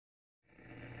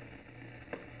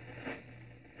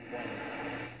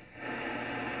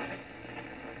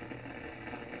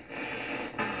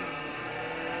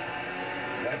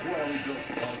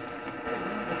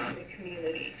The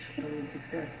community.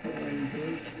 Successful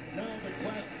indeed. Now the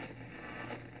class.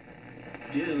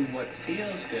 Do what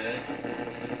feels good.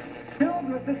 Filled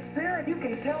with the Spirit, you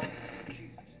can tell.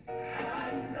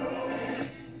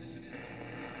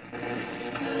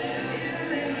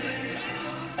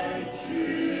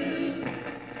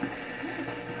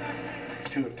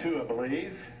 Two of two, I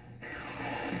believe.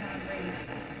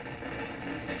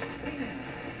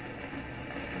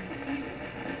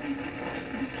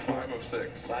 Five of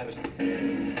six. Five is Like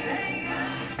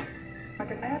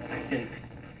an athlete.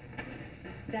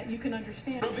 That you can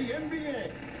understand. of the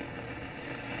NBA.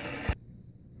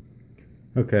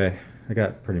 Okay, I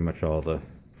got pretty much all the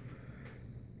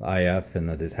IF and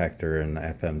the detector and the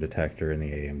FM detector and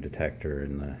the AM detector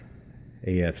and the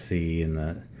AFC, and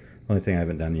the only thing I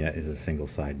haven't done yet is a single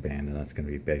sideband, and that's going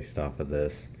to be based off of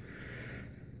this.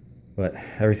 But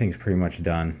everything's pretty much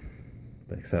done,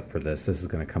 but except for this. This is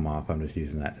going to come off. I'm just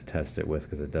using that to test it with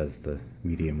because it does the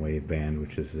medium wave band,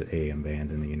 which is the AM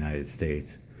band in the United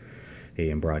States,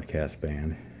 AM broadcast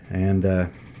band, and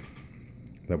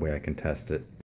that way I can test it